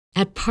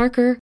At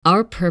Parker,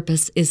 our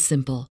purpose is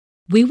simple.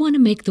 We want to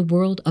make the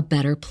world a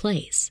better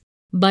place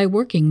by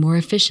working more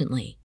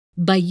efficiently,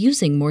 by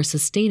using more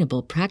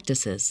sustainable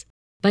practices,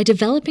 by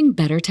developing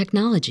better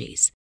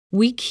technologies.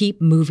 We keep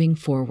moving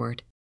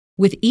forward.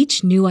 With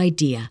each new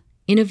idea,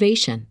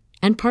 innovation,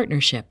 and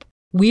partnership,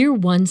 we're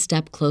one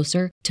step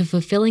closer to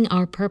fulfilling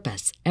our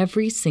purpose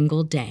every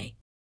single day.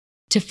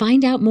 To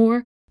find out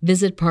more,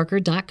 visit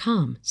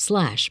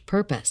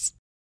parker.com/purpose.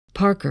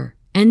 Parker,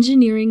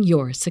 engineering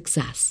your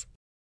success.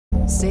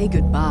 Say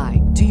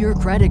goodbye to your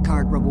credit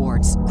card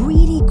rewards.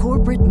 Greedy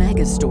corporate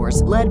mega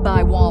stores, led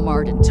by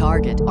Walmart and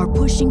Target, are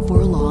pushing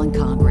for a law in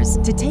Congress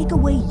to take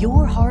away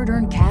your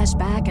hard-earned cash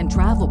back and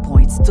travel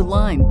points to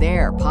line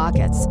their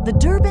pockets. The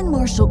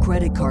Durbin-Marshall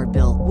credit card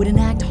bill would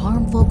enact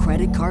harmful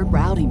credit card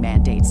routing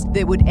mandates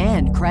that would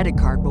end credit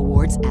card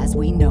rewards as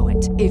we know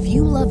it. If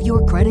you love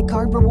your credit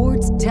card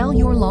rewards, tell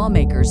your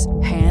lawmakers,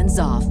 hands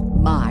off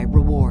my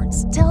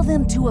rewards. Tell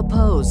them to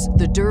oppose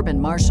the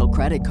Durbin-Marshall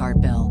credit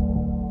card bill.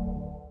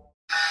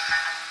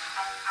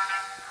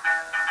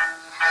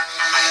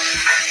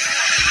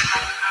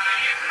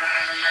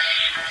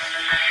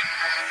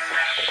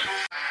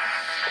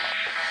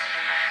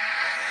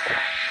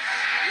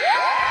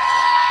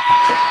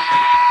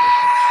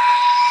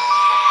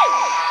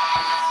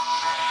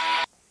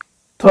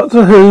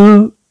 Doctor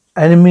Who,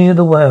 Enemy of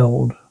the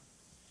World,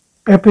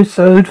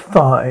 Episode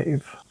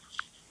 5.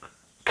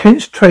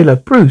 Kent's trailer.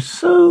 Bruce,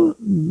 so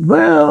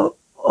where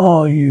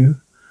are you?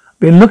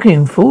 Been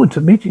looking forward to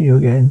meeting you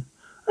again.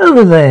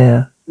 Over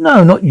there.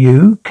 No, not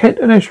you. Kent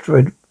and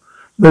Astrid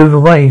move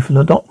away from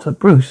the Doctor.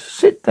 Bruce,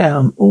 sit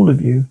down, all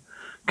of you.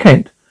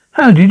 Kent,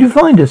 how did you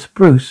find us?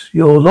 Bruce,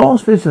 your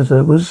last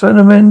visitor was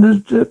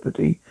Salamander's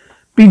deputy,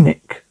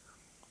 Beanick.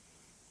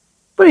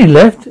 When he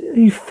left,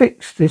 he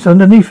fixed this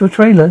underneath your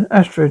trailer.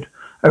 Astrid,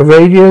 a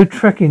radio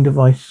tracking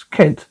device.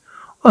 Kent,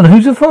 on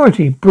whose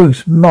authority?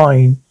 Bruce,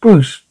 mine.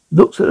 Bruce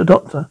looks at the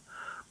Doctor.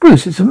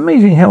 Bruce, it's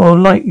amazing how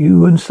alike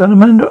you and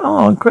Salamander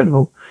are.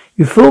 Incredible.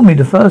 You fooled me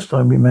the first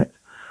time we met.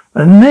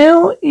 And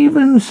now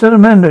even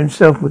Salamander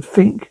himself would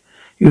think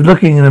he was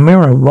looking in a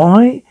mirror.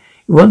 Why?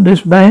 You want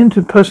this man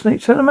to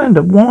impersonate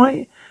Salamander?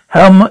 Why?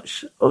 How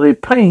much are they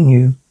paying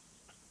you?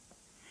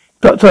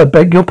 Doctor, I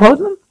beg your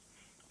pardon?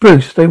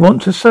 Bruce, they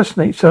want to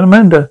assassinate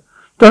Salamander,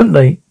 don't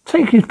they?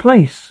 Take his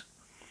place.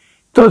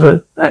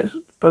 Doctor,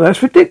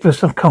 that's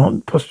ridiculous. I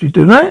can't possibly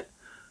do that.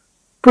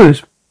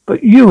 Bruce,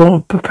 but you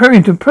are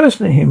preparing to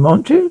impersonate him,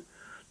 aren't you?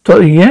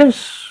 Doctor,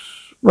 yes.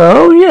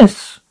 Well,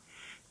 yes.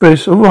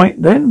 Bruce, all right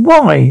then.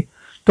 Why?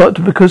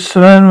 Doctor, because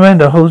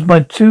Salamander holds my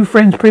two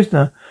friends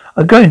prisoner.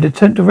 I'm going to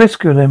attempt to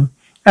rescue them.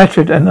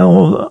 Astrid and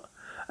all,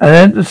 and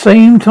at the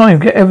same time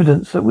get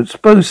evidence that would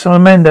expose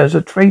Salamander as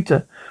a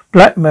traitor,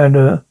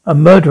 blackmailer, a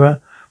murderer.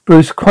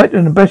 Bruce, quite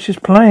an ambitious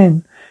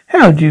plan.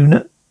 How do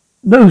you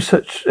know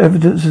such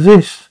evidence as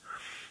this?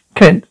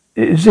 Kent,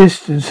 it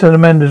exists in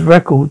Salamander's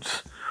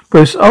records.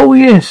 Bruce, oh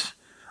yes,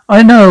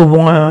 I know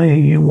why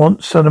you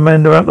want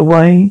Salamander out of the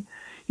way.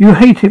 You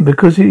hate him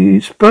because he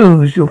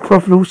exposed your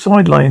profitable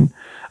sideline,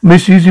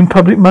 misusing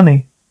public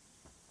money.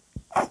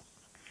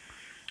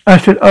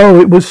 Astrid, oh,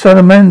 it was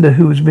Salamander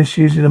who was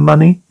misusing the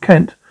money.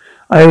 Kent,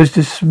 I was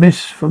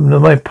dismissed from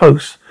my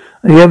post,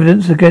 and the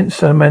evidence against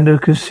Salamander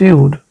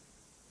concealed.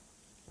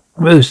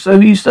 Bruce, so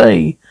you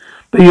say,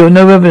 but you have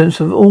no evidence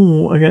of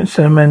all against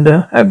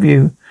Salamander, have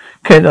you?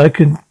 Kent, I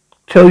can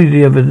tell you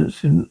the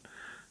evidence in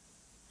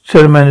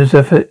Salamander's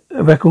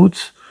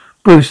records.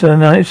 Bruce,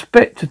 and I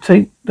expect to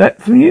take that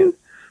from you?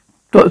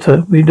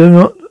 Doctor, we do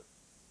not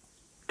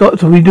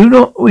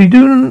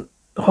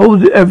hold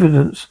the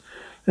evidence.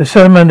 The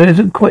Salamander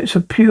isn't quite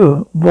so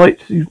pure,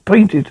 white as you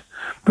painted.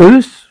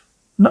 Bruce?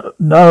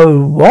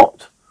 No,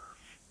 what?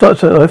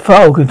 Doctor, a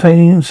file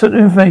containing certain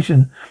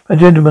information by a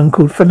gentleman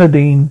called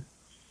Felladine.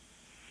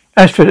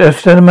 Astrid, if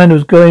Salamander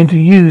was going to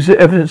use the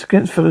evidence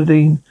against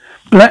Felladine,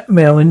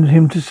 blackmailing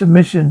him to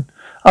submission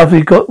after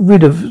he got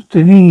rid of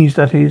Denise,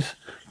 that is,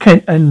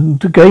 Kent,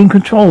 and to gain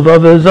control of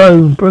others'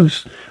 own.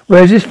 Bruce,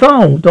 where's his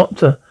file?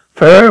 Doctor,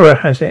 Ferreira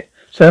has it.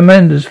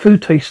 Salamander's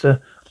food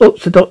taster.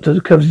 Oops, the Doctor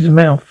covers his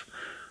mouth.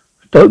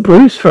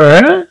 Bruce,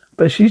 Ferreira?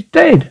 But she's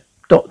dead.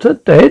 Doctor,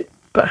 dead?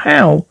 But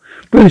how?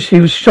 Bruce,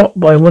 she was shot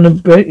by one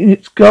of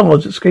its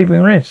guards escaping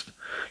arrest.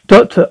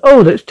 Doctor,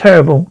 oh, that's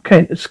terrible.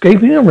 Kent,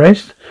 escaping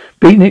arrest?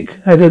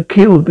 Beatnik had her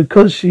killed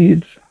because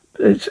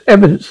it's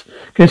evidence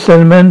against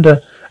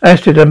Salamander.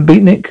 Astrid and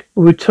Beatnik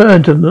will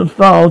return to the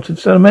file to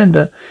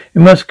Salamander.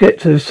 You must get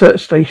to the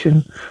search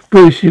station.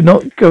 Bruce, you're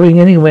not going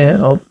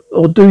anywhere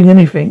or doing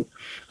anything.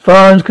 As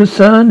far as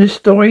concerned, this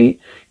story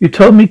you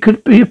told me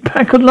could be a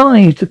pack of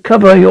lies to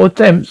cover your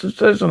attempts to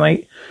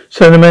assassinate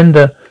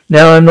Salamander.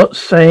 Now, I'm not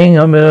saying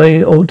I'm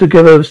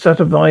altogether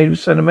satisfied with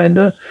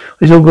Salamander,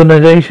 his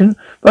organization,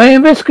 but I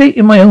investigate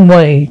in my own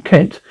way,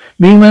 Kent.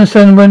 Meanwhile,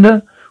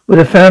 Salamander would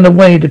have found a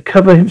way to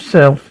cover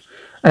himself,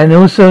 and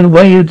also a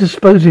way of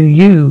disposing of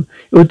you.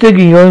 You're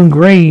digging your own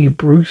grave,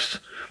 Bruce.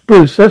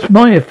 Bruce, that's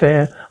my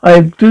affair.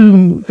 I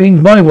do things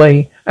my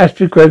way.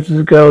 Astrid grabs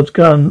the girl's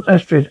gun.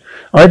 Astrid,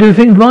 I do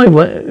things my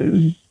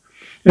way.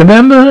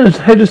 Remember, as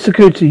head of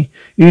security,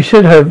 you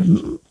should have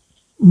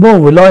more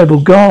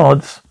reliable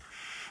guards.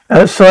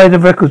 Outside the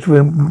records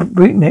room,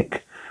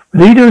 Beatnik.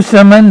 Leader of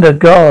Salamander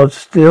guards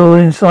still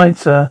inside,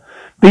 sir.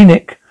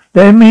 Beatnik.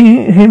 Let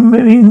me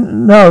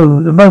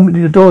know the moment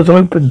the doors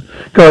open.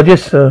 Guard,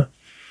 yes, sir.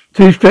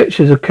 2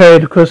 stretchers are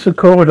carried across the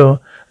corridor.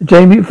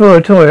 Jamie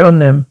Laboratory on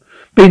them.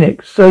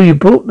 Beatnik, so you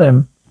brought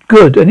them.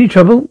 Good. Any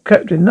trouble?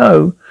 Captain,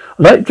 no.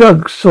 I like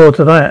drugs, saw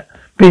to that.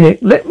 Beatnik,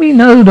 let me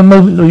know the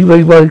moment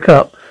we wake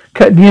up.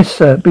 Captain, yes,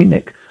 sir.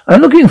 Beatnik,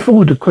 I'm looking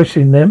forward to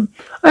questioning them.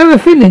 I have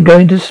a feeling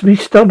going to be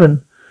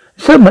stubborn.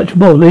 It's so much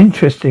more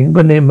interesting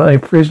when my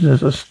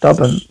prisoners are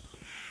stubborn.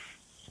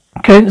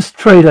 Kent's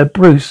trader,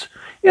 Bruce.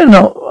 You're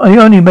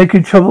only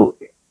making trouble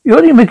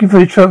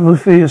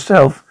for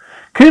yourself.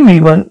 Killing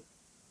me won't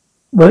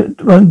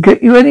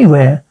get you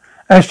anywhere.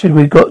 Astrid,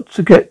 we've got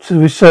to get to the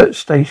research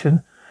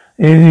station.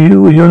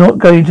 You're not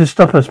going to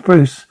stop us,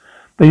 Bruce.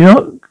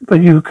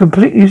 But you're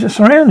completely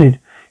surrounded.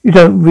 You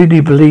don't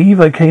really believe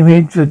I came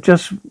here to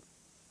just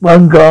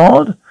one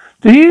guard,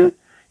 do you?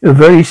 You're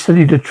very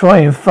silly to try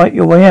and fight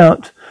your way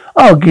out.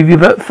 I'll give you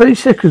about 30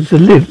 seconds to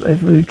live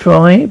if you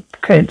try,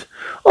 Kent.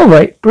 All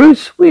right,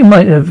 Bruce, we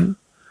might have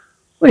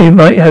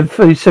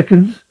 30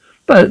 seconds,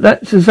 but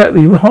that's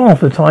exactly half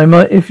the time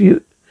if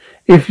you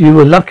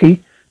were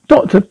lucky.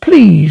 Doctor,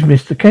 please,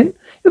 Mr. Kent,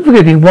 you're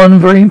forgetting one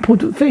very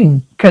important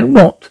thing. Kent,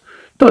 what?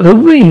 Doctor,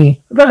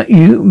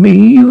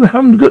 you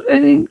haven't got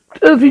any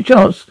earthly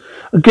chance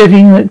of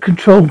getting that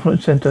control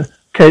center.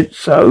 Kent,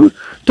 so?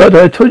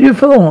 Doctor, I told you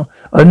before,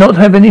 I'll not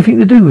have anything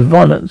to do with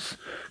violence.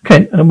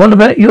 Kent, and what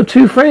about your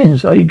 2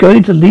 friends? Are you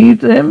going to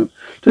leave them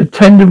to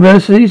attend the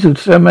mercenaries of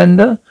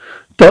Salamander?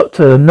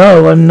 Doctor,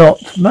 no, I'm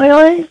not. May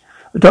I?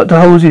 The doctor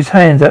holds his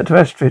hands out to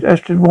Astrid.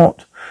 Astrid,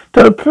 what?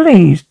 Doctor,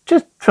 please,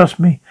 just trust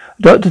me.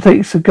 The doctor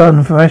takes the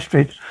gun from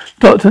Astrid.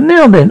 Doctor,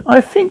 now then, I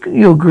think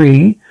you'll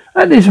agree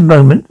at this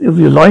moment of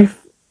your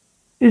life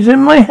is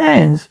in my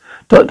hands.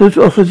 Doctor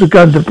offers the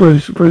gun to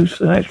Bruce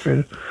and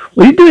Astrid.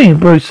 What are you doing,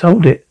 Bruce?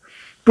 Hold it.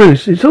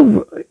 Bruce,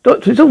 Doctor,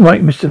 it's all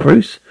right, Mr.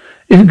 Bruce.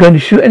 Isn't going to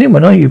shoot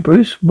anyone, are you,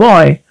 Bruce?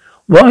 Why?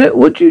 Why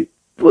did you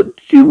do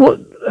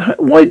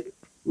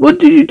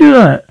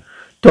that?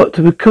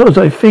 Doctor, because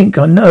I think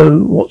I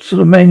know what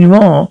sort of man you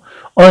are.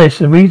 Honest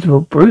and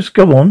reasonable. Bruce,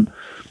 go on.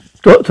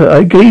 Doctor,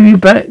 I gave you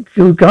back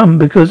your gun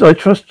because I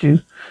trust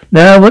you.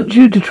 Now I want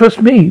you to trust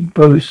me,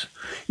 Bruce.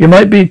 You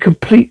might be a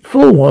complete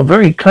fool or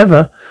very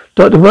clever.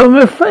 Doctor, well, I'm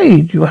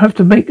afraid you'll have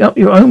to make up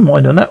your own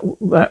mind on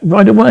that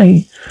right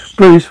away.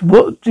 Bruce,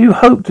 what do you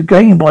hope to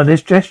gain by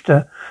this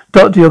gesture?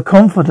 Doctor, your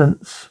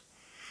confidence.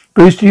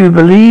 Bruce, do you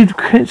believe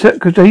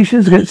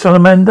accusations against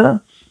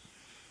Salamander?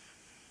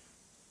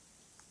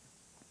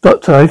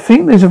 Doctor, I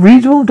think there's a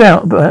reasonable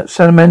doubt about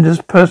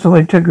Salamander's personal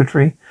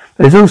integrity.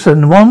 There's also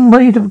one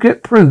way to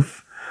get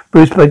proof.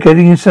 Bruce, by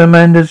getting in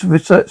Salamander's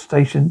research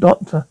station.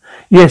 Doctor,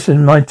 yes,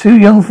 and my 2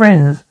 young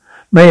friends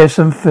may have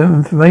some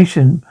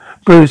information.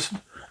 Bruce,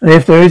 and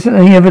if there isn't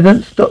any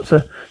evidence,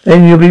 Doctor,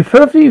 then you'll be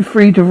perfectly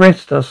free to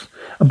arrest us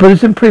and put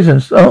us in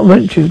prison. Oh,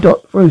 won't you,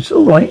 Doctor? Bruce,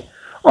 all right.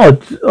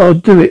 I'll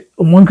do it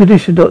on one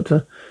condition,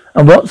 Doctor.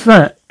 And what's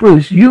that?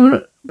 Bruce, you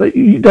and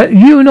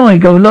I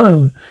go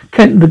alone.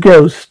 Kent and the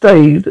girls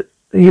stay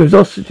here as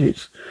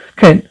hostages.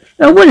 Kent,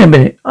 now wait a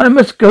minute. I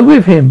must go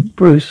with him.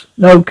 Bruce,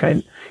 no,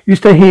 Kent. You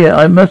stay here.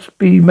 I must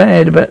be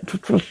mad about to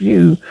trust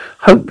you.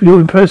 Hope your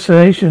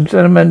impersonation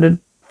Salamander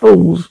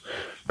falls.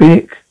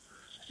 Beatnik.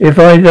 If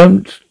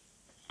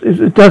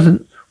it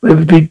doesn't,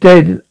 we'll be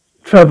dead in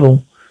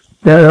trouble.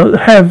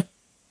 Now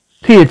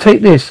here,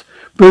 take this.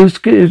 Bruce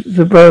gives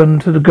the bone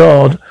to the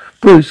guard.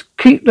 Bruce,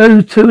 keep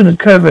those 2 in the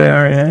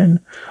caravan.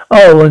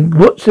 Oh, and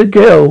what's the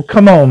girl?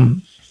 Come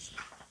on.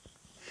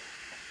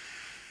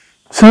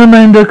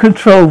 Salamander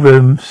control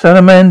room.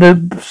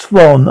 Salamander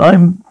Swan.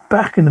 I'm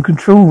back in the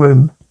control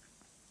room.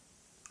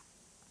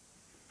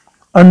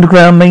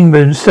 Underground main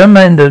room.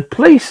 Salamander,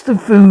 place the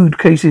food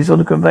cases on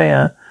the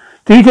conveyor.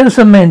 Detail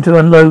some men to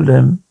unload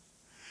them.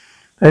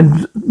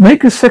 And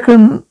make a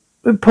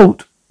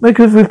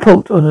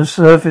report on the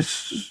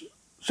surface.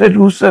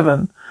 Schedule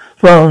 7.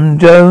 Swan,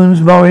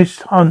 Jones,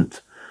 Morris,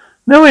 Hunt.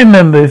 Now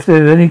remember, if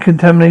there's any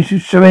contamination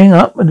showing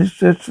up and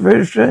it's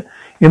very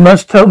you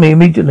must tell me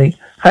immediately.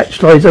 Hatch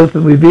slides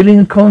open, revealing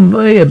a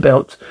conveyor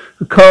belt.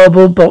 A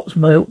cardboard box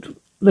labeled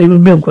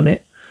milk on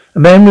it. A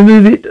man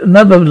removes it.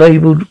 Another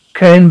labeled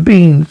canned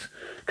beans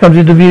comes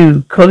into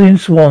view. Colin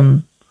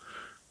Swan.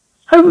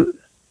 Have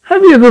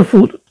you ever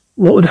thought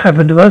what would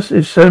happen to us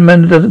if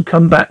Salamander doesn't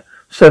come back to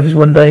the surface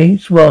one day?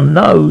 Swan,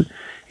 no.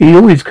 He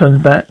always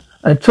comes back.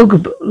 And talk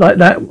like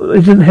that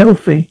isn't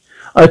healthy.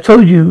 I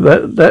told you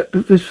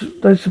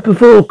that's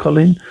before,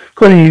 Colin.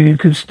 Colin, you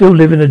can still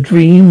live in a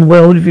dream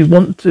world if you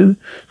want to.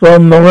 Well,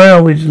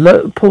 morale is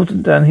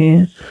important down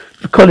here.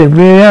 Colin,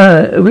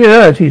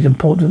 reality is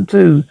important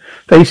too.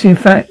 Facing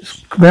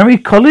facts. Mary,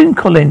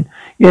 Colin.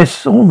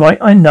 Yes, all right,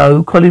 I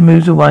know. Colin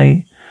moves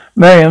away.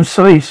 Mary, I'm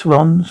sorry,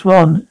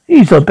 Swan.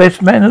 He's the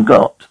best man I've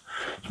got.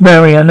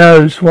 Mary, I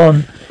know,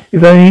 Swan.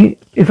 If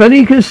only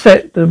you can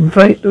set them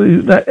fate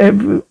that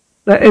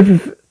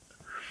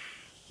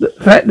The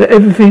fact that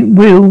everything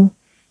will,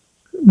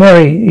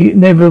 Mary, it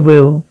never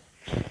will.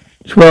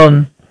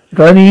 Swan, if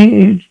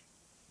only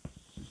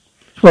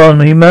Swan,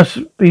 he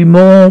must be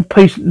more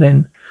patient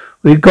then.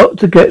 We've got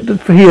to get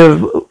here.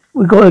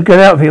 We've got to get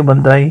out of here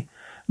one day.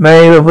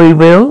 Mary, we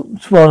will.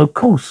 Swan, of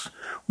course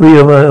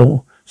we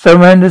will. So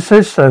Miranda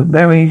says so.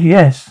 Mary,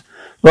 yes.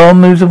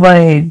 Swan moves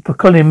away, but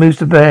Colin moves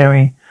to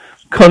Mary.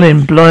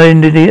 Colin,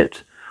 blind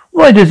idiot.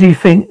 Why does he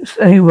think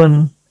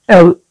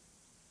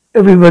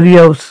everybody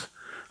else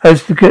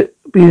has to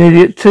be an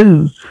idiot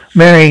too?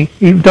 Mary,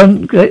 you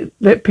don't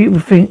let people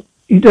think.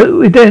 We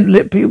don't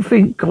let people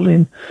think,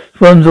 Colin.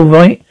 Swan's all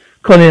right.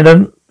 Colin, I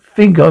don't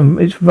think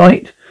it's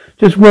right.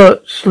 Just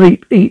work,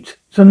 sleep, eat.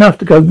 It's enough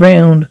to go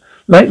round.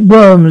 Like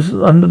worms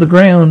under the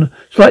ground.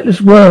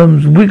 Sightless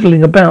worms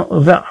wiggling about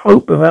without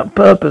hope, without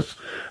purpose.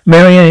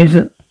 Mary,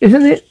 isn't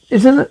it?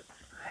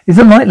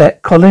 Isn't like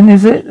that, Colin,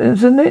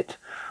 isn't it?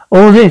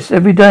 All this,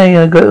 every day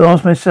I go to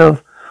ask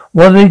myself,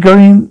 what are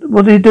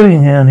they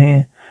doing down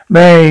here?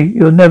 Mary,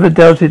 you've never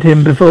doubted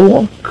him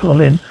before,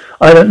 Colin.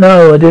 I don't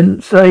know, I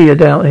didn't say I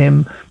doubt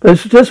him. But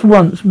it's just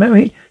once,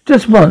 Mary,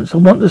 just once, I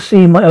want to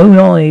see my own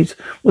eyes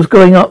what's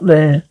going up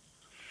there.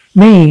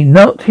 Me,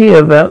 not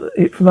hear about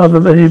it from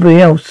anybody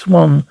else,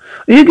 Swan.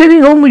 Are you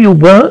getting on with your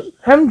work?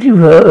 Haven't you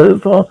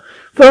heard?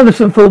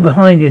 Ferguson fall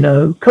behind, you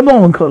know. Come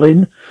on,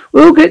 Colin.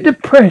 We'll get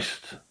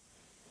depressed.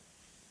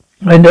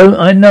 I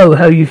know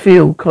how you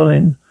feel,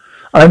 Colin.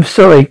 I'm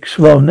sorry,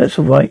 Swan, that's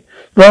all right.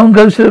 Swan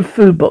goes to the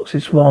food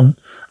boxes, Swan.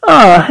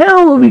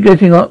 How are we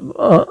getting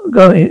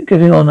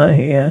on out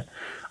here?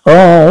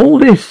 All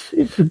this,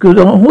 it's a good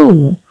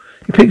haul.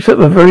 He picks up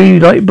a very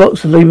light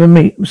box of lever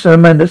meat. So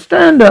Amanda,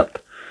 stand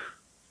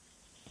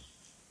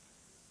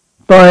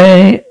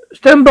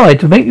by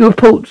to make your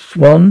report,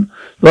 Swan.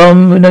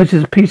 Swan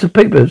notices a piece of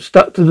paper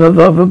stuck to the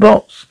other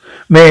box.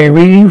 Mary,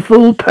 reading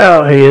full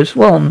power here,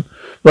 Swan.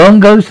 Swan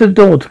goes to the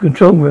door to the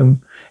control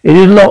room. It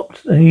is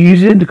locked and he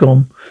uses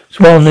intercom.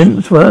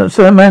 Swan,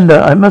 Sir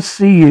Amanda, I must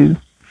see you.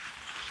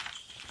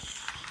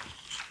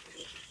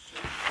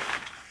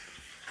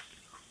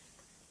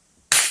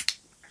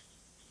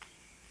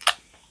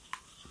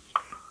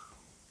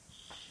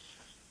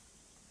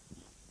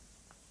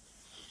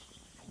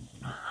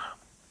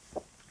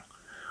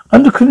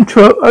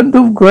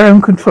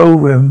 Underground control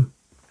room.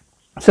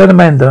 Said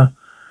Amanda.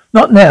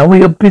 Not now,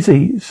 we are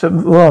busy.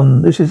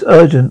 Swan, this is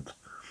urgent.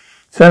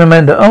 Said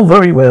Amanda. Oh,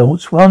 very well.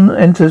 Swan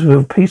enters with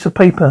a piece of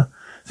paper.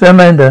 Said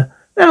Amanda.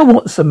 Now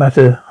what's the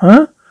matter,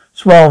 huh?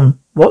 Swan,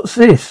 what's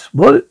this?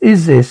 What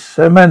is this?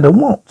 Said Amanda.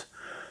 What?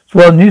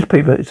 Swan,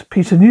 newspaper. It's a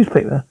piece of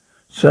newspaper.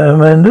 Said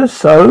Amanda.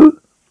 So?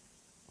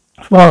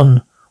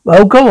 Swan.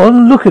 Well, go on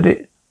and look at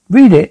it.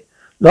 Read it.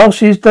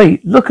 Last year's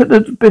date. Look at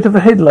the bit of a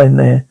headline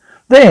there.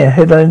 There,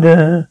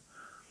 headline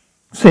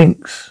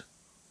sinks.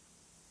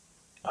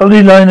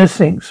 Holy liner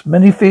sinks.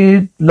 Many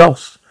feared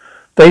loss.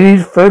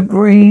 Dated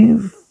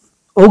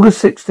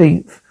August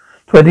 16th,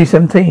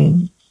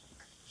 2017.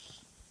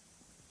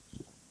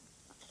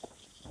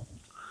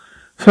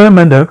 Sir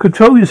Amanda,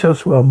 control yourself,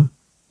 Swan.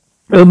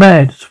 Oh,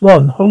 mad.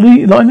 Swan,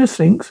 holy liner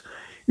sinks?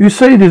 You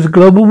say there's a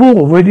global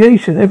war,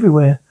 radiation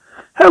everywhere.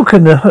 How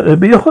can there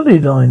be holy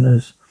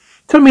liners?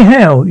 Tell me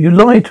how. You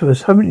lied to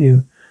us, haven't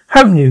you?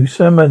 Haven't you,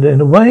 Sir Amanda,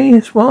 in a way,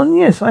 Swan?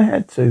 Yes, I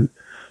had to.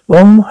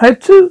 Swan, had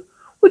to?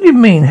 What do you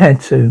mean,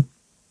 had to?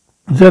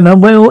 Sir,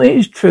 well, it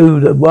is true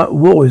that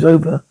war is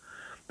over.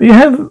 But you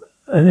have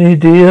an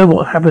idea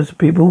what happens to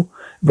people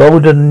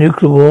involved in a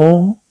nuclear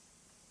war?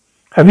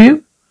 Have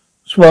you?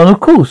 Swan, of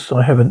course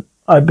I haven't.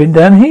 I've been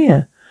down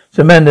here.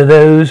 Sir Amanda,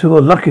 those who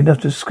are lucky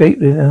enough to escape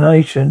the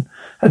annihilation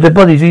have their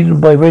bodies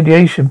eaten by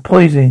radiation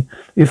poisoning,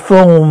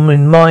 reform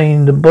in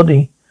mind and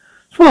body.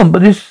 Swan,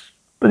 but this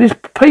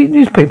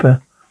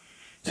newspaper.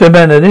 So,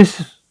 Amanda,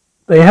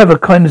 they have a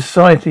kind of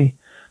society,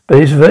 but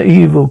it's very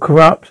evil,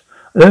 corrupt.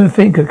 I don't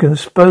think I can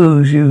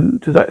expose you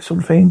to that sort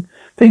of thing.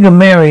 Think of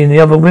Mary and the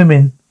other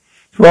women.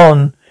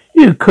 Swan,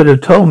 you could have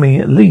told me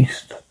at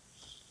least.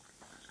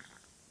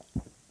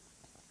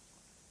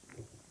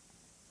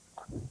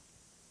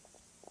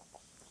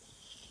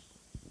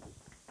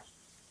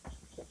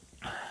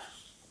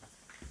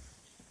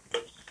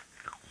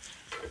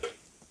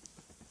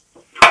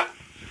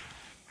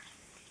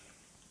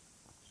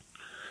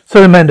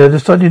 So Amanda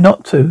decided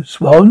not to.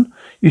 Swan,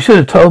 you should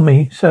have told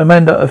me. So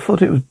Amanda, I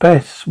thought it was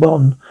best.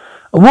 Swan,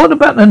 and what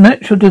about the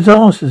natural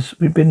disasters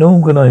we've been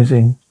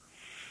organising?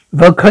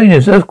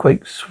 Volcanoes,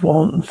 earthquakes,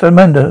 Swan. So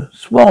Amanda,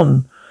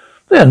 Swan,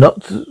 they are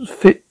not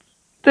fit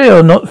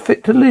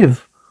to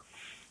live.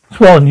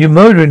 Swan, you're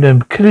murdering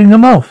them, killing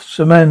them off.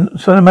 So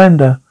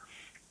Amanda,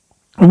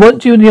 I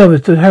want you and the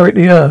others to inherit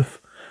the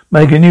earth,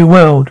 make a new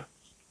world.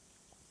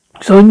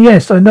 So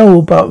yes, I know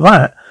all about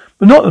that,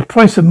 but not the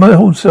price of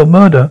wholesale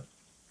murder.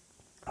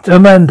 So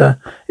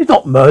Amanda, it's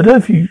not murder.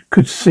 If you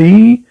could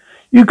see,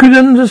 you would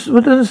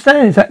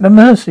understand. It's act of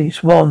mercy,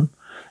 Swan.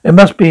 There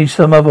must be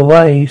some other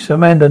way. So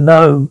Amanda,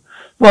 no.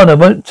 Swan, I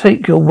won't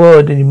take your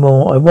word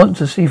anymore. I want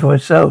to see for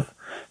myself.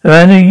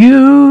 Amanda,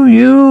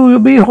 you'll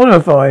be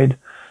horrified.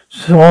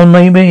 Swan,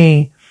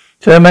 maybe.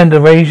 So Amanda,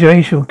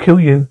 radiation will kill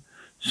you.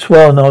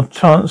 Swan, I'll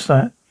chance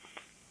that.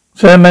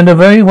 Salamander,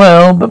 very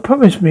well, but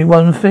promise me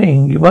one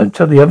thing. You won't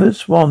tell the others,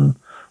 Swan.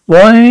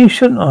 Why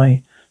shouldn't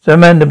I?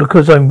 Salamander,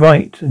 because I'm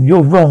right and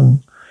you're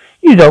wrong.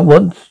 You don't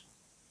want to.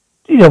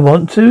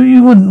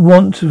 You wouldn't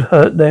want to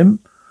hurt them.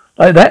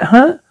 Like that,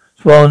 huh?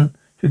 Swan,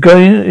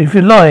 if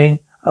you're lying,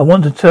 I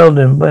want to tell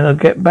them when I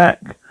get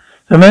back.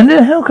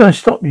 Salamander, how can I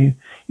stop you?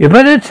 You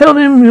better tell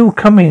them you're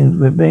coming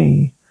with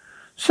me.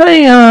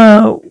 Say,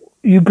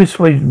 you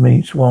persuaded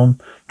me, Swan.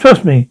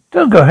 Trust me,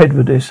 don't go ahead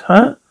with this,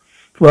 huh?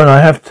 Swan, I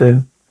have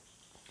to.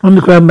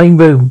 Underground main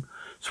room.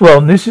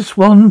 Swan, this is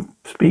Swan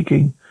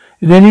speaking.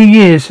 It's been a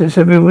year since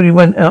everybody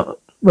went to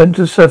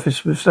the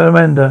surface with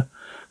Salamander.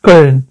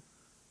 Colin,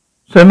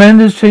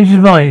 Salamander's changed his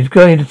mind. He's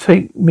going to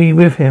take me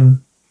with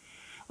him.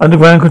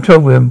 Underground control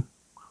room.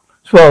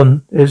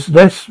 Swan, there's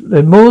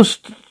more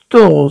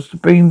stores to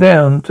bring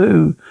down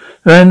too.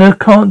 Salamander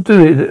can't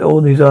do it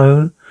on his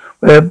own.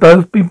 We'll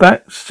both be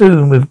back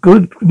soon with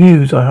good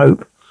news, I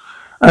hope.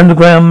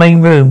 Underground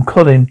main room.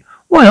 Colin,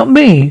 why not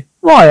me?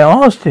 Why,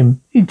 I asked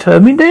him. He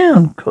turned me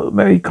down.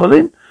 Mary,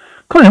 Colin,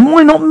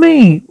 why not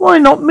me? Why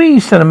not me,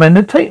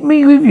 Salamander? Take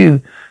me with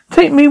you.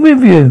 Take me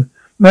with you.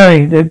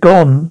 Mary, they're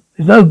gone.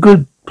 It's no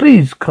good.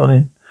 Please,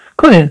 Colin,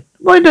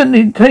 why don't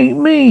you take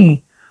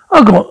me?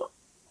 I got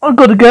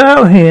to get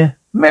out here.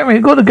 Mary, I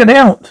got to get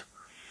out.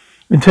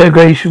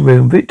 Interrogation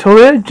room.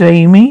 Victoria,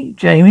 Jamie.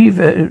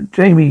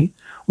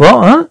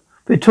 What, huh?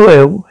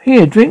 Victoria,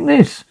 here, drink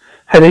this.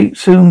 Headache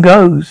soon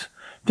goes.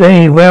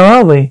 Jamie, where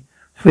are we?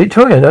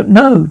 Victoria, I don't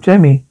know.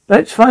 Jamie,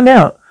 let's find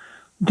out.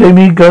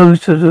 Jamie goes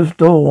to the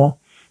door.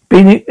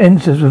 Beanick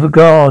enters with a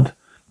guard.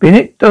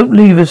 Beanick, don't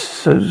leave us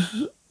so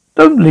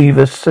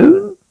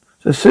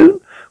soon.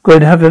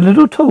 Going to have a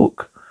little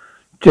talk.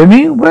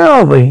 Jamie, where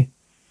are we?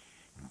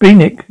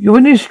 Beanick, you're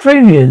in the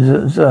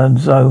Australian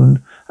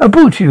zone. I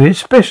brought you here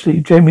especially.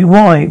 Jamie,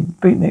 why?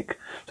 Beanick,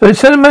 so that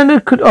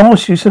Salamander could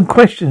ask you some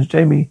questions,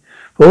 Jamie.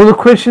 For all the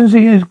questions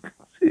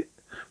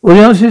all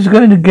the answers he's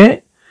going to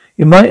get,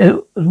 you might as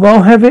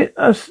well have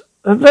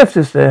left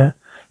us there.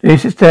 Then he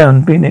sits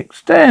down. Beanick,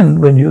 stand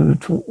when you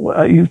talk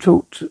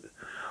to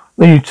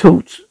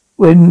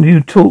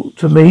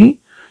me.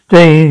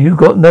 Jamie, you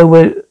get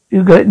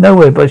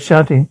nowhere by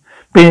shouting.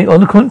 Beanick,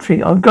 on the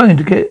contrary, I'm going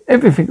to get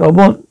everything I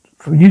want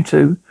from you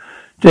two.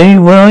 Jamie,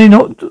 we're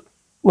not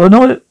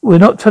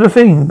tell a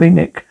thing.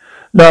 Beanick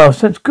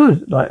laughs. That's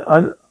good.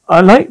 I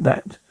like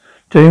that.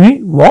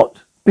 Jamie,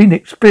 what?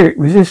 Beanick, spirit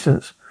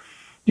resistance.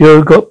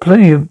 You've got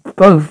plenty of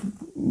both,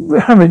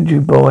 haven't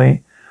you,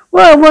 boy?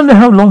 Well, I wonder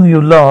how long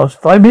you'll last.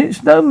 5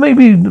 minutes? No,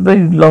 maybe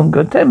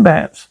longer. 10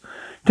 perhaps.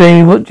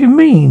 Jamie, what do you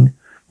mean?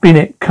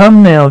 Beanick,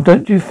 come now.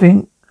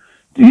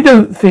 You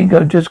don't think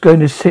I'm just going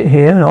to sit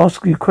here and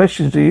ask you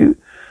questions, do you?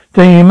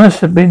 Jamie, you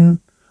must have been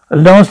a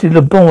nasty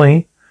little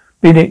boy.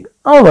 Beanick,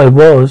 oh, I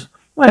was.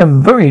 I had a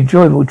very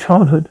enjoyable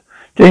childhood.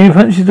 Jamie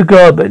punches the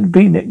guard, but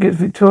Beanick gets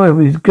Victoria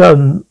with his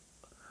gun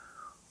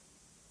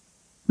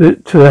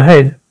to her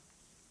head.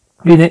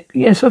 Beanick,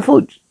 yes, I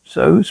thought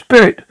so.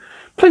 Spirit.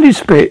 Plenty of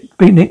spirit.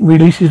 Beanick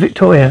releases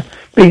Victoria.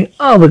 Beanick,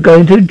 we're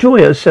going to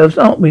enjoy ourselves,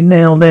 aren't we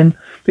now then?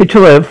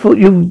 Victoria, I thought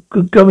you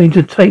were going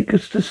to take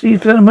us to see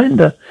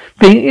Salamander.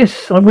 Beanick,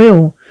 yes, I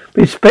will.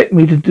 But expect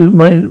me to do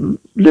my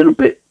little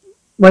best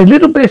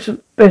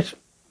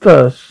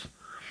first.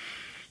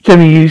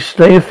 Jimmy, you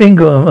slay a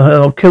finger on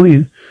her, I'll kill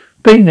you.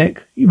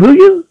 Beanick, will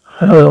you?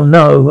 Oh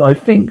no, I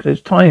think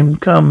there's time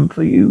come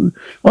for you.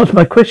 Answer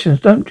my questions,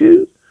 don't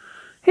you?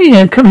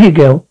 Here, come here,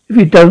 girl. If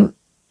you don't,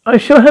 I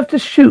shall have to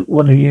shoot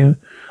one of you.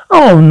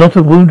 Oh, not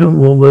a wound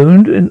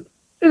in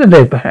the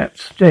leg,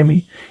 perhaps.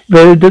 Jamie,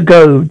 ready to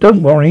go.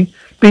 Don't worry.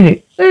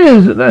 Beanick,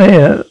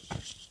 there.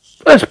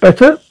 That's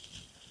better.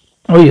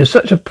 Oh, you're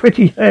such a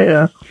pretty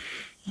hair.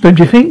 Don't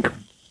you think?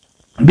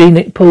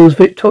 Beanick pulls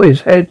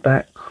Victoria's head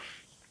back.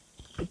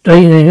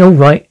 Jamie, all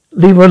right.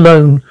 Leave her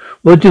alone.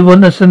 What do you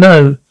want us to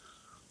know?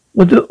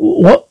 What do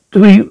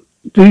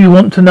you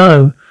want to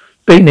know?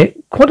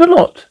 Beanick, quite a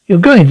lot. You're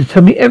going to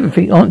tell me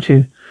everything, aren't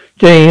you?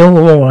 Jamie,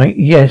 all right.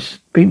 Yes.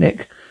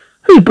 Beanick,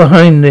 who's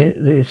behind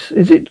this?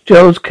 Is it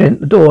Charles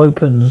Kent? The door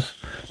opens.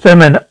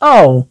 Salamander,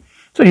 oh,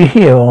 so you're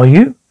here, are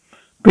you?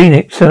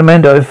 Beanick,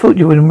 Salamander, I thought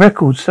you were in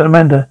records.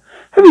 Salamander,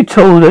 have they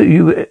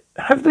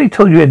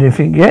told you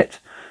anything yet?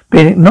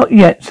 Beanick, not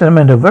yet.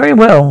 Salamander, very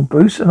well.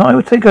 Bruce and I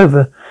will take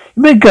over.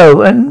 You may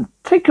go and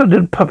take your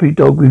little puppy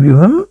dog with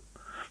you,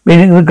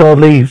 Beanick, the guard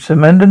leaves.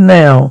 Salamander,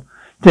 now.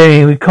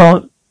 Jamie, we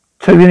can't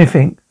tell you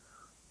anything.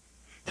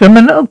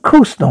 Salamander, of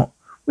course not.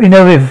 We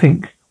know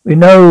everything. We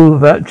know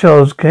about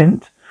Charles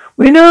Kent.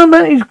 We know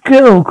about his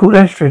girl called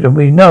Astrid, and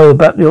we know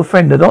about your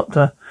friend, the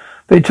doctor.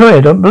 Victoria,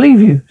 I don't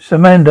believe you.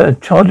 Salamander, a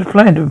charged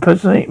plan to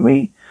impersonate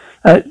me.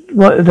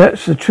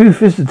 That's the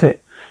truth, isn't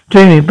it?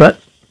 Jamie,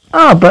 but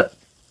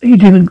he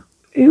didn't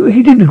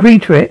agree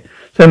to it.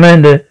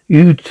 Salamander,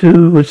 you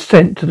two were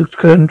sent to the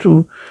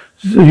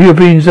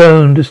European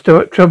zone to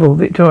stir up trouble.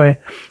 Victoria,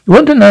 you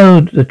want to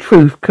know the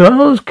truth?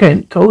 Charles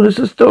Kent told us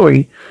a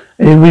story,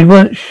 and we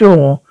weren't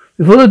sure.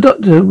 Before the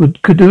doctor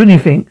could do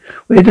anything,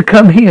 we had to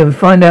come here and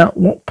find out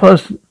what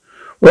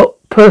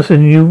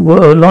person you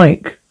were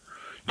like.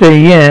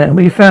 Gee, yeah,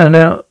 we found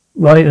out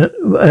right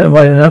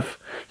enough.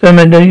 So,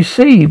 Amanda, you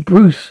see,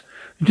 Bruce,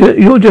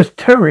 you're just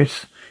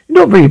terrorists. You're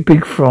not very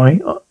big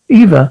fry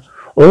either.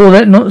 All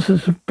that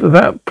nonsense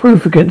about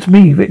proof against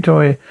me,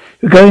 Victoria.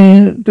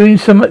 You're doing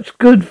so much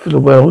good for the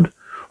world.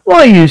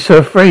 Why are you so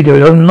afraid of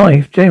your own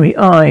life, Jamie?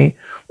 Why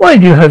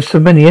do you have so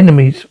many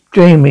enemies,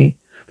 Jamie?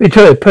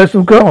 Victoria,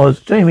 personal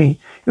gods, Jamie,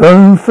 your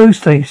own food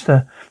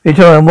taster.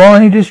 Victoria,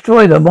 why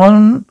destroy the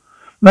one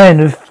man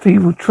who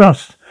people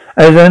trust?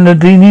 Alexander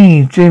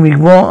Denis, Jamie,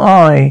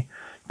 why?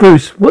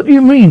 Bruce, what do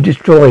you mean,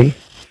 destroy?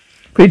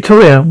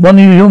 Victoria, one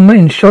of your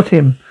men shot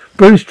him.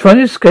 Bruce, trying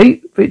to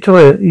escape?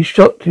 Victoria, he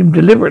shot him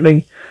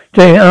deliberately.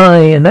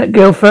 Jamie, and that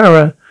girl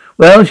Farah.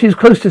 Well, she's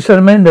close to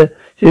Salamander.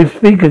 She'd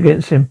speak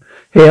against him.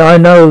 Here, I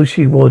know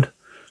she would.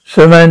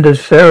 Salamander,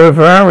 Sarah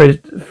Ferrari is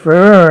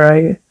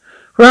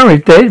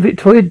dead.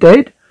 Victoria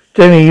dead.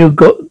 Jamie, you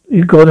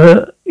got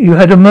her. You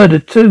had her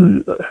murdered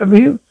too, have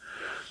you?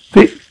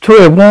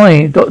 Victoria,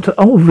 why, Doctor?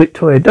 Oh,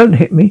 Victoria, don't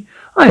hit me.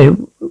 I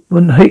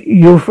wouldn't hit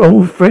your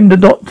old friend, the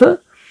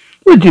Doctor.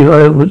 Would you?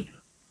 I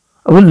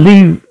wouldn't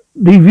leave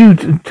you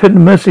to the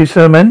mercy of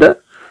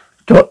Salamander.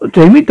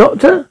 Jamie,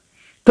 Doctor,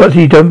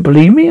 you don't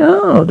believe me?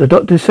 Oh, the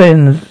Doctor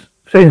sends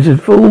a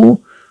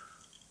fool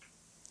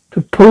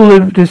to pull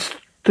this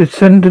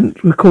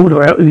descendant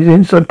recorder out of his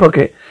inside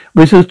pocket.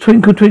 Whistles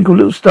Twinkle Twinkle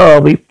Little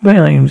Star with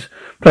rhymes.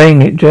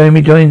 Playing it,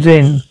 Jamie joins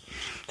in.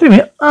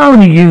 Jamie,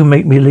 only you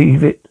make me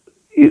leave it.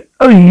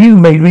 Only you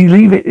made me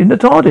leave it in the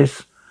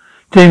TARDIS.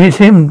 Jamie, it's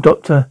him,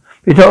 Doctor.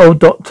 It's old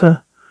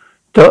Doctor.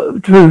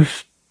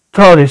 Bruce.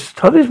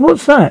 TARDIS,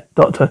 what's that,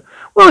 Doctor?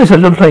 Well, it's a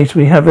little place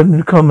we have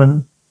in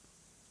common.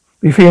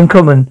 We feel in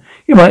common.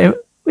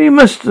 We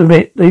must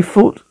admit they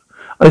fought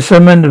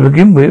Salamander to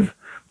begin with.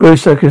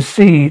 Bruce, I can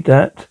see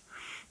that.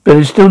 But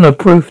there's still no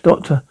proof,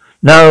 Doctor.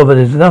 No, but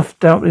there's enough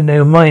doubt in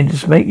their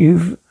minds to make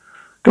you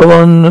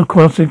go on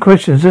asking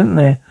questions, isn't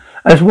there?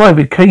 That's why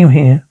we came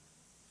here.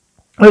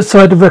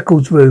 Outside the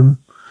records room.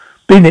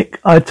 Binnick,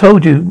 I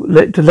told you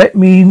to let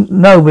me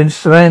know when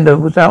Salamander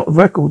was out of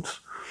records.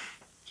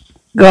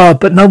 God,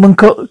 but no one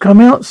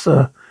come out,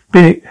 sir.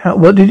 Binnick,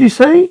 what did you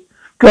say?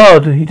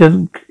 God, he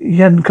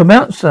hadn't come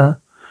out,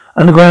 sir.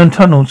 Underground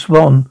tunnel,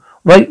 Swan.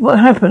 Wait, what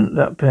happened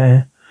up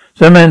there?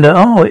 Salamander,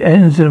 it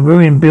ends in a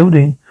ruined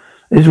building.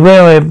 It's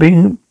where I have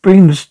been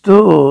bring the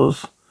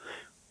stores.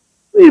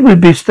 It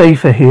would be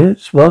safer here,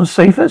 Swan.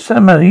 Safer?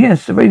 Salamander,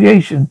 yes, the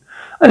radiation.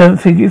 I don't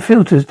think it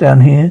filters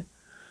down here.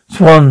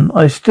 Swan,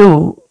 I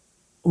still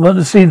want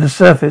to see the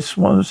surface.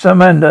 Swan,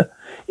 Salamander,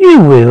 you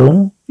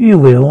will.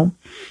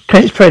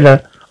 Kent's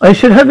trailer, I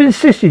should have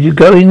insisted you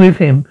going with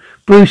him.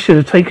 Bruce should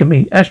have taken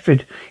me.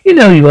 Astrid, you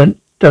know he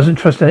doesn't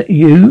trust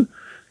you.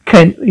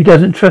 Kent, he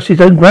doesn't trust his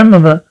own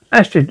grandmother.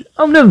 Astrid,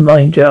 oh, never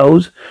mind,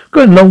 Giles.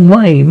 Gone a long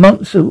way.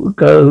 Months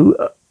ago.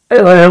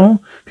 A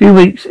few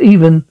weeks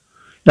even.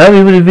 Now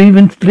he would have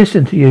even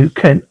listened to you.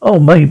 Kent, oh,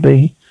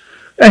 maybe.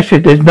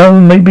 Astrid, there's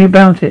no maybe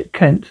about it.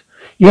 Kent,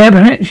 yeah,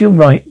 perhaps you're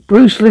right.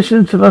 Bruce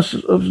listened to us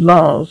at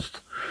last.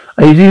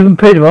 He's even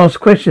prepared to ask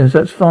questions.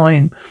 That's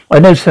fine. I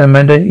know,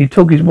 Salamander. He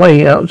took his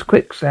way out of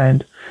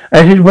quicksand.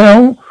 Astrid,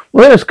 well,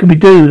 what else can we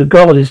do? The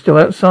guard is still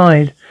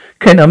outside.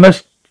 Kent, I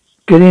must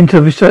get into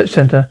the research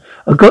centre.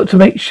 I've got to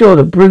make sure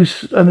that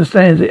Bruce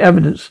understands the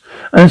evidence.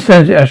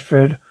 Understands it,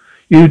 Astrid.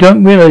 You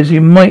don't realise he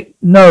might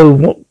know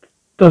what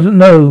doesn't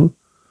know.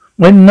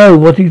 When know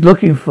what he's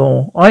looking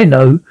for. I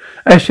know.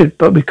 Astrid,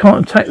 but we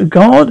can't attack the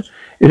guard?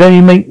 It'd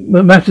only make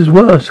matters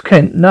worse.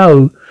 Kent,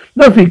 no.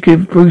 Nothing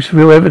give Bruce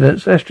real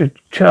evidence. Astrid,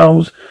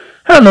 Charles,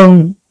 how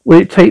long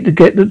will it take to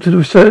get to the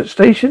research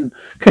station?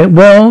 Kent,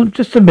 well,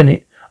 just a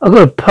minute. I've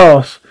got to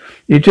pass.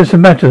 It's just a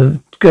matter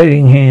of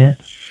getting here.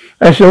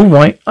 Astrid, all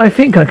right. I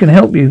think I can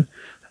help you.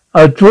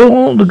 I'll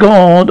draw the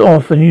guard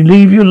off and you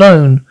leave you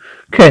alone.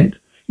 Kent,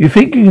 you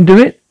think you can do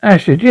it?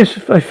 Astrid,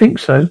 yes, I think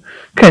so.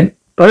 Kent,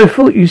 but I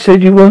thought you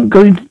said you weren't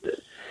going to...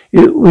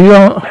 We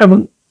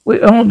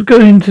aren't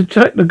going to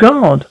attack the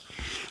guard.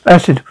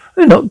 Astrid,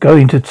 we're not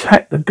going to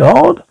attack the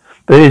guard,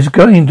 but it's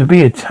going to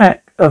be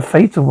a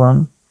fatal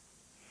one.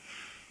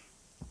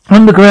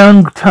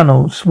 Underground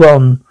tunnel,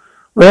 Swan.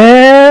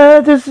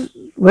 Where does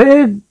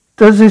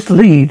this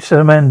lead,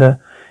 Salamander?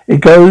 It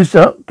goes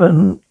up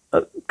and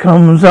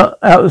comes up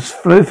out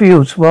of the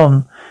field,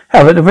 Swan.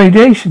 How about the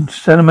radiation,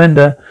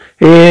 Salamander?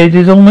 Here it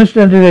is almost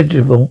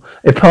illegible.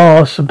 A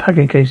pass and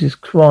packing cases,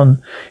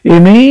 Swan.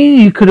 You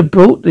mean you could have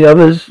brought the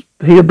others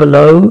here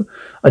below?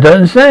 I don't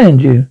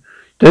understand you.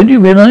 Don't you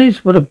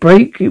realise what a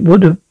break it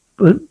would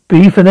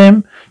be for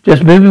them?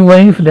 Just moving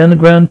away from the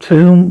underground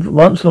tomb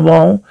once in a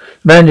while?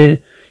 Amanda,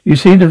 you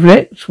see the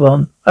threat,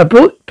 Swan. I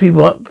brought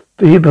people up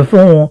here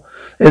before.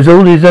 There's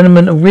all this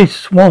element of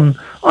risk, Swan.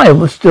 I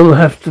still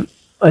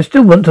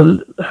want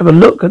to have a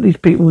look at these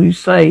people you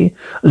say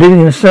are living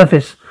in the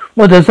surface.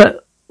 Where does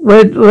that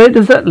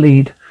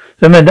lead?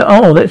 Amanda,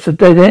 that's a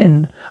dead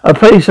end. A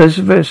place that's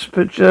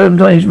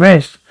sometimes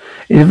rest.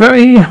 It's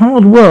very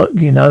hard work,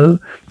 doing all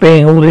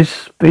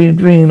this.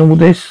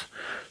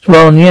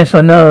 Swan, yes,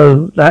 I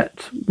know.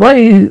 That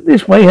way,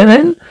 this way, and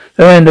then?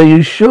 Miranda, are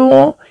you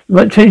sure? You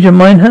won't change your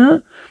mind,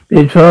 huh?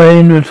 It's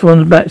fine with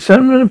Swan's back.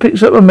 Someone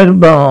picks up a metal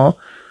bar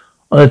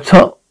on the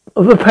top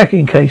of a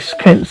packing case.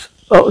 Kent's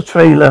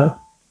trailer.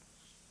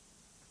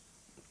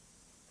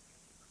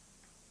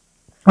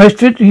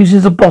 Astrid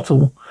uses a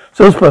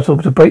sauce bottle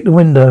to break the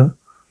window.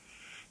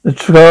 The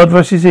guard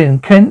rushes in.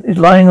 Kent is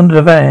lying under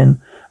the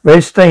van,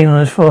 red stain on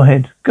his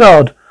forehead.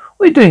 Guard,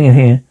 what are you doing in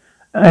here?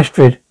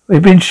 Astrid,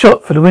 we've been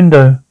shot for the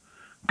window.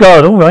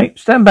 Guard, all right,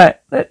 stand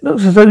back. That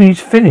looks as though he's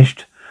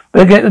finished.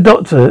 Better get the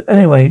doctor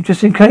anyway,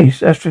 just in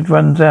case. Astrid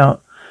runs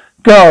out.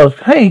 Guard,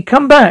 hey,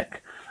 come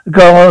back. The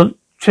guard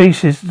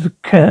chases the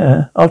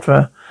car after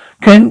her.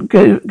 Kent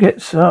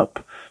gets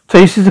up,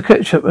 tastes the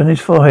ketchup on his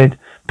forehead,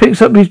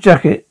 picks up his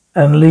jacket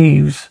and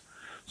leaves.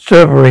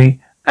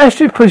 Strawberry.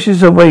 Astrid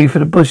pushes away for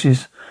the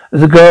bushes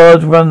as the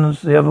guard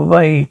runs the other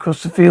way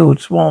across the field.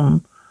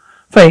 Swan.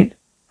 Faint.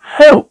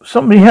 Help!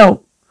 Somebody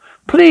help!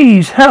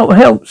 Please,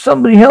 help!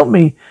 Somebody help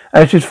me!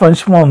 Astrid finds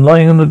Swan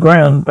lying on the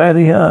ground,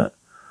 badly hurt.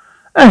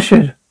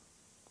 Astrid,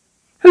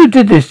 who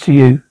did this to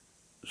you?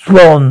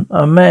 Swan,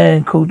 a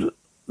man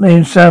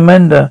named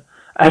Salamander.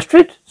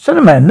 Astrid?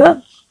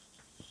 Salamander?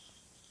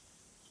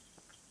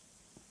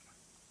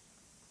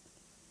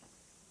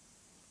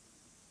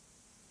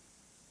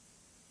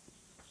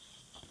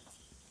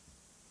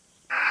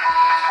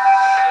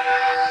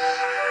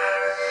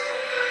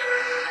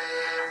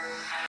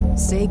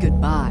 Say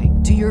goodbye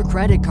to your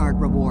credit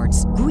card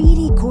rewards.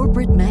 Greedy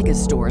corporate mega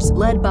stores,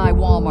 led by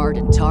Walmart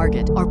and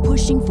Target, are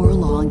pushing for a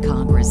law in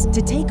Congress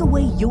to take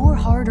away your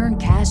hard-earned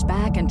cash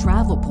back and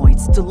travel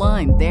points to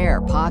line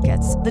their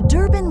pockets. The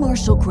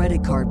Durbin-Marshall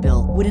credit card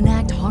bill would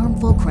enact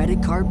harmful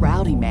credit card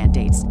routing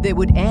mandates that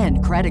would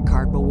end credit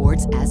card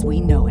rewards as we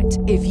know it.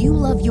 If you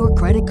love your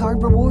credit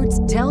card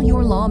rewards, tell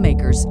your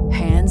lawmakers,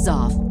 hands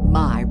off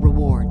my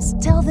rewards.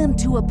 Tell them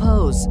to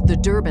oppose the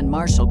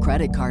Durbin-Marshall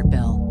credit card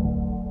bill.